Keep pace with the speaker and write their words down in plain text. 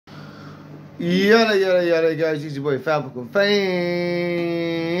Yada yada yada guys, it's your boy Falcon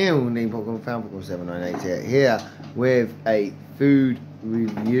Fan, name Pokemon Falcon 798 here with a food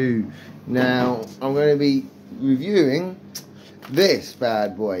review. Now I'm going to be reviewing this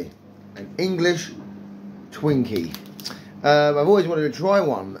bad boy, an English Twinkie. I've always wanted to try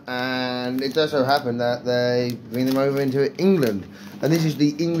one, and it does so happen that they bring them over into England, and this is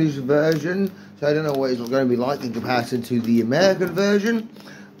the English version. So I don't know what it's going to be like in comparison to the American version.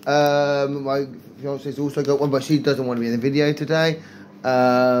 My fiance's also got one, but she doesn't want to be in the video today.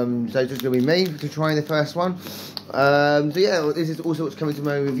 So it's just going to be me to try the first one. So yeah, this is also what's coming to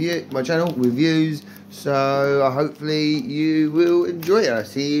my channel, reviews. So hopefully you will enjoy it. I'll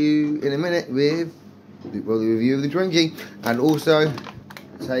see you in a minute with the review of the Trinki and also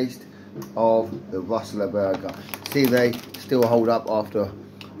taste of the Rustler burger. See if they still hold up after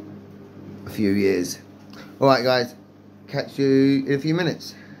a few years. Alright guys, catch you in a few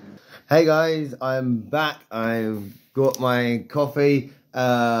minutes. Hey guys, I'm back. I've got my coffee.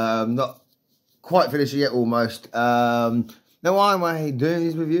 Not quite finished yet, almost. Now why am I doing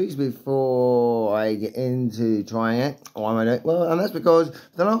these reviews before I get into trying it? Why am I doing it? Well, and that's because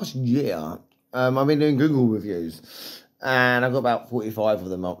for the last year I've been doing Google reviews, and I've got about 45 of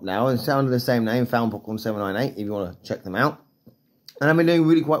them up now, and sound of the same name, Found Pokemon 798, if you want to check them out. And I've been doing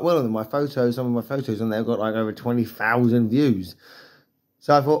really quite well on them. Some of my photos on there have got like over 20,000 views.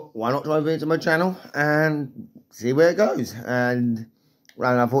 So I thought, why not drive into my channel and see where it goes? And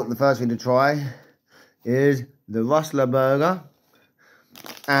I thought the first thing to try is the Rustler burger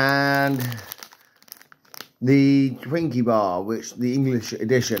and the Trinki bar, which the English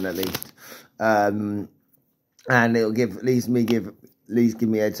edition at least. And it'll give give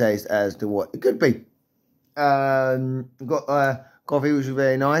me a taste as to what it could be. Got coffee, which is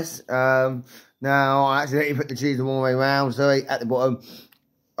very nice. Now I accidentally put the cheese the wrong way around. Sorry, at the bottom.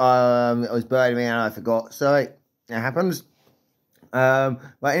 It was burning me and I forgot. Sorry, it happens. But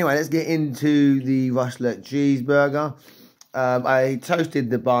anyway, let's get into the Rustler cheeseburger. I toasted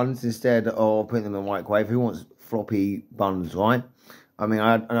the buns instead of putting them in the microwave. Who wants floppy buns, right? I mean,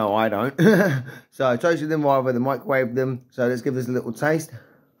 I know I don't. So I toasted them rather than microwave them. So let's give this a little taste.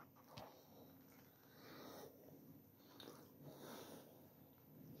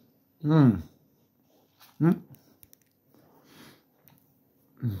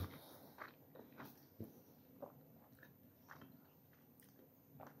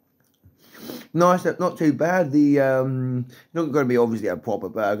 Nice, not too bad. The not going to be obviously a proper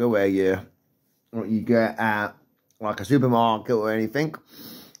burger where you get at like a supermarket or anything,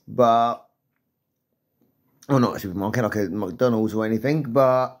 but not a supermarket like a McDonald's or anything.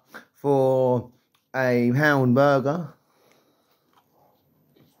 But for a pound burger,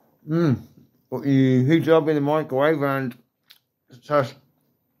 what you heat up in the microwave and toaster.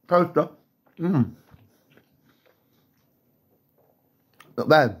 Not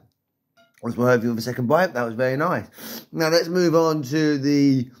bad. Was worthy of a second bite. That was very nice. Now let's move on to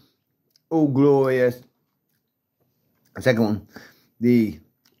the all glorious second one, the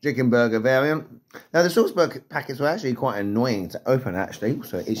chicken burger variant. Now the sauce packets were actually quite annoying to open actually,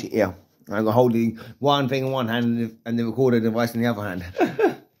 so it's your ear. I got holding one thing in one hand and the recorder device in the other hand.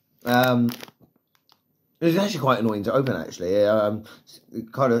 It was actually quite annoying to open actually.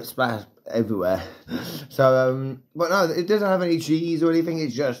 It kind of splashed everywhere. So but no, it doesn't have any cheese or anything.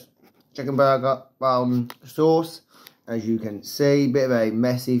 It's just chicken burger sauce, as you can see. Bit of a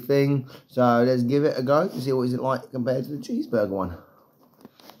messy thing, so let's give it a go to see what is it like compared to the cheeseburger one.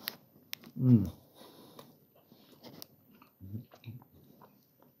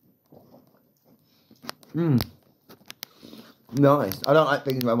 Nice. I don't like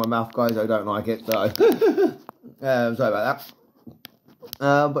things around my mouth, guys. I don't like it, so sorry about that.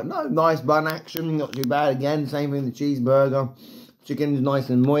 But no, nice bun action, not too bad. Again, same thing, the cheeseburger. Chicken is nice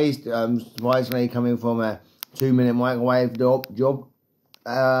and moist. Surprisingly, coming from a 2-minute microwave job. But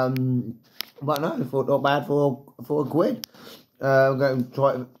no, I thought not bad for a quid. I'm going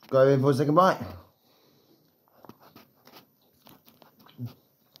to go in for a second bite.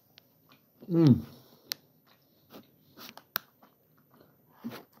 I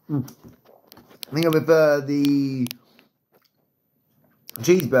think I prefer the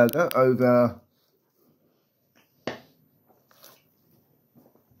cheeseburger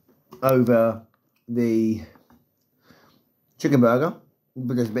over the chicken burger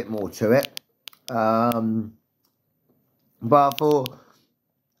because there's a bit more to it. But for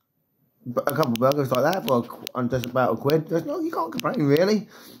a couple of burgers like that for just about a quid, you can't complain really.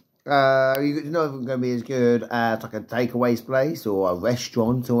 You're not going to be as good as like a takeaways place or a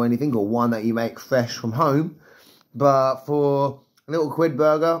restaurant or anything, or one that you make fresh from home. But for a little quid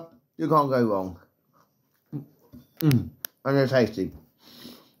burger, You can't go wrong. And they're tasty.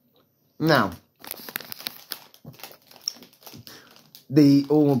 Now, the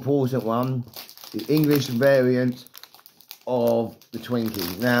all-important one, the English variant of the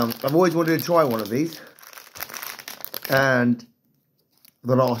Twinkie. Now, I've always wanted to try one of these, and for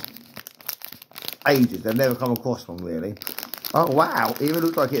the last ages, I've never come across one really. Oh wow! It even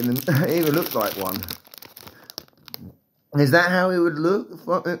looks like it. It even looks like one. Is that how it would look?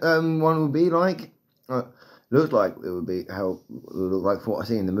 One would be like. Looks like it would be how it would look like for what I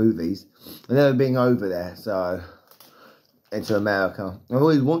see in the movies. I've never been over there, so into America. I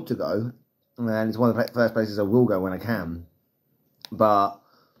always want to go, and it's one of the first places I will go when I can. But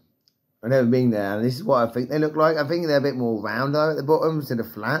I've never been there, and this is what I think they look like. I think they're a bit more rounder at the bottom instead of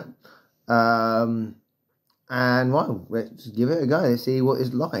flat. And well, let's give it a go. Let's see what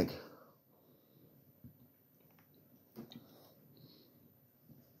it's like.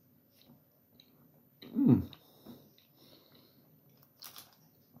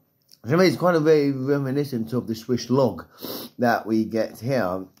 To me, it's kind of very reminiscent of the Swiss log that we get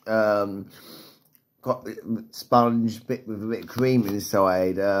here. Got sponge bit with a bit of cream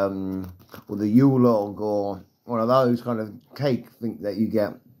inside, or the Yule log, or one of those kind of cake thing that you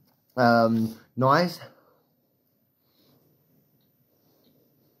get. Nice.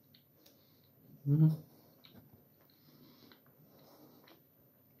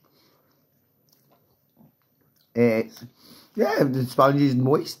 It's, yeah, the sponge is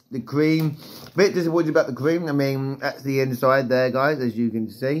moist, the cream, a bit disappointed about the cream. I mean, that's the inside there, guys, as you can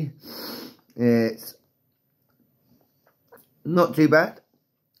see. It's not too bad.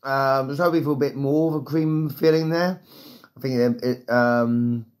 I was hoping for a bit more of a cream filling there. I think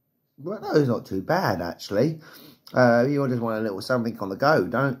well, no, it's not too bad, actually. You just want a little something on the go,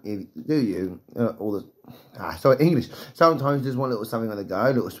 don't you? Do you? Sorry, English. Sometimes you just want a little something on the go,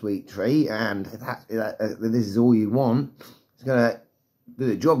 a little sweet treat, and if this is all you want, it's going to do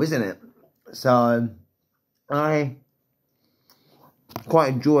the job, isn't it? So, I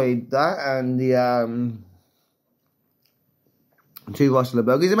quite enjoyed that, and the two Rustler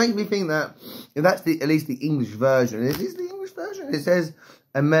burgers. It makes me think that if that's at least the English version, is this the English version? It says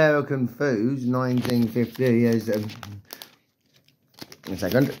American Foods, 1950. Here's a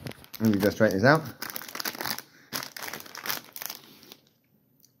second. Let me just straighten this out.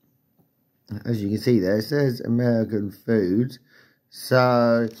 As you can see there, it says American Foods.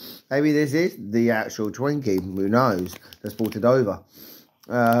 So, maybe this is the actual Twinkie. Who knows? Just brought it over.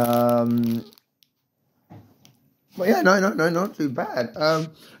 But yeah, no, not too bad.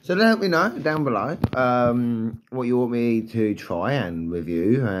 So let me know down below what you want me to try and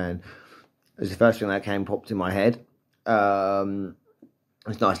review. And it's the first thing that popped in my head. It's a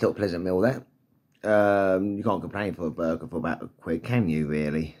nice little pleasant meal there. You can't complain for a burger for about a quid, can you,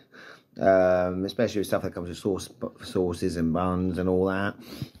 really? Especially with stuff that comes with sauces and buns and all that.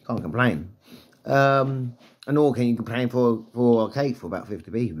 Can't complain. And nor can you complain for a cake for about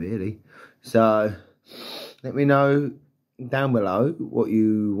 50p, really. So let me know down below what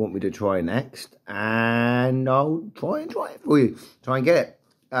you want me to try next, and I'll try it for you. Try and get it.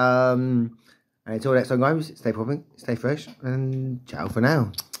 And until next time, guys, stay popping, stay fresh, and ciao for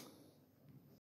now.